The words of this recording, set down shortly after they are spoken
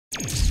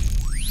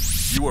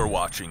You are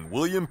watching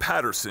William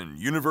Paterson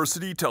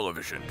University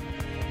Television.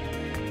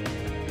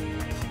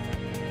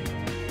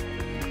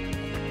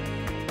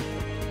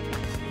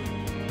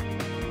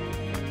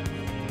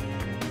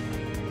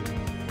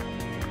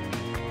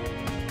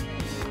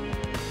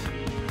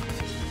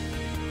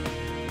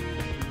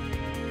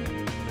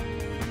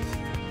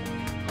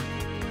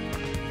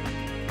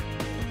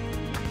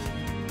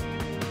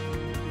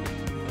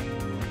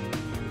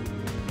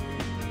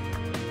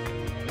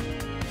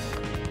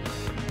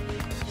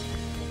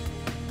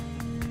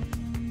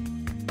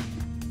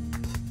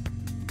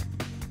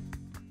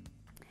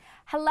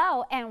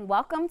 Hello and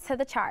welcome to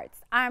The Charts.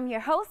 I'm your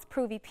host,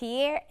 Pruvi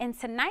Pierre, and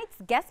tonight's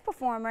guest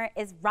performer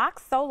is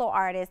rock solo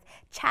artist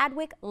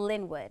Chadwyck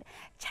Linwood.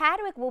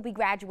 Chadwyck will be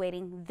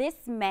graduating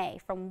this May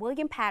from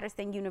William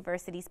Paterson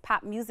University's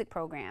pop music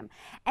program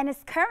and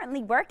is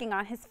currently working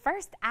on his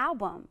first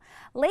album.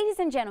 Ladies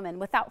and gentlemen,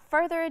 without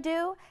further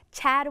ado,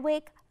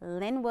 Chadwyck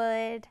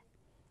Linwood.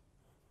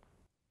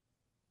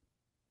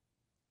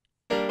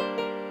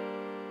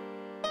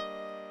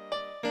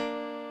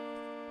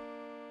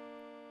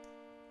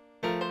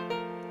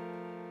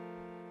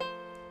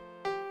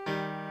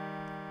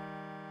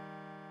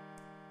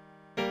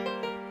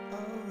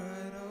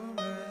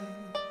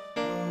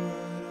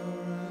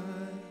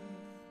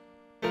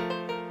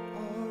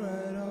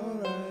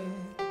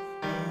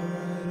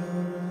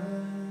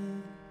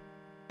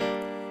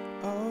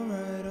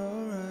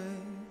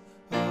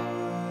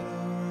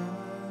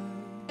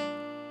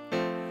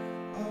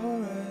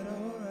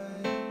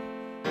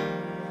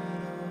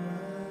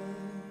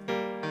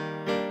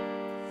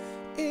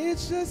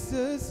 It's just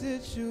a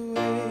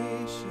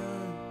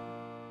situation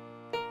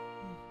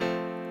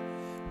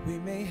we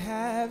may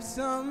have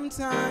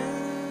sometimes,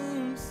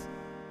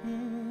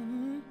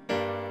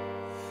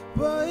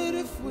 but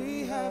if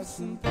we have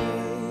some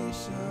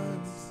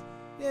patience,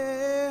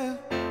 yeah,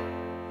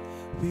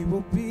 we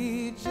will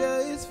be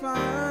just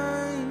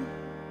fine.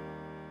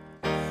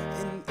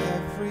 And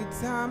every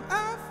time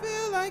I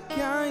feel like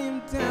I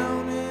am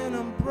down and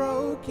I'm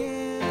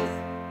broken,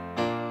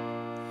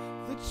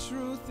 the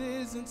truth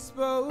isn't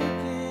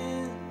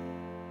spoken.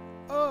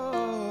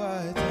 Oh,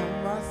 I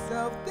tell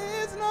myself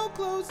there's no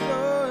closed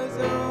doors,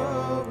 they're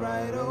all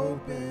right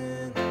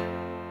open.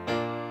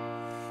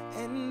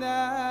 And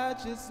I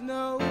just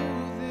know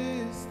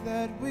this,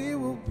 that we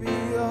will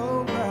be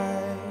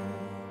alright.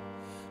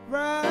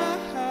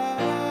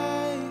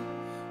 Right,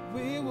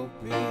 we will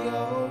be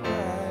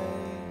alright.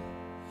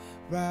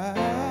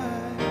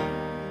 Right,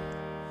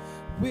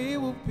 we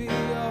will be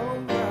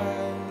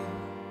alright.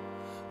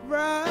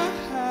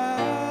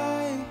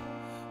 Right,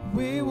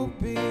 we will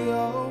be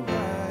alright.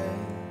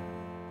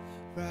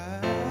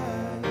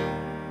 Right.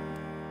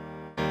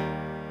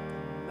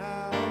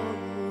 Now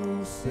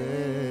you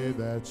say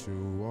that you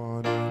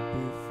wanna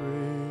be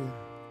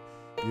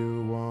free, you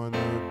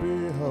wanna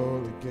be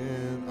whole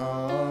again.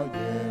 Oh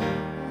yeah,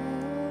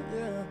 oh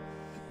yeah.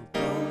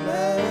 Don't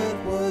let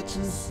what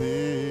you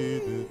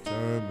see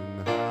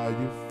determine how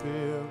you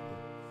feel.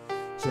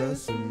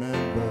 Just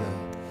remember,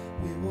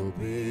 we will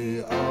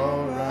be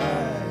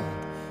alright.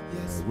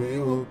 Yes, we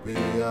will be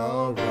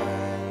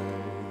alright.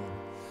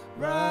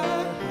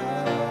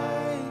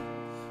 Right,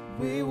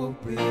 we will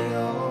be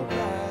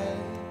alright.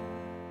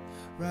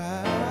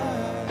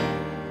 Right,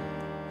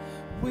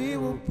 we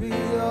will be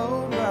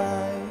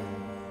alright.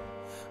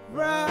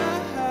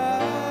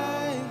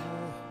 Right,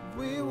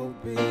 we will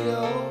be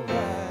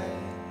alright.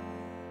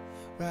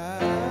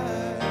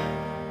 Right,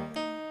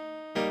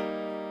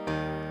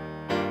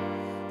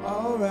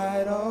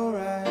 alright,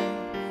 alright.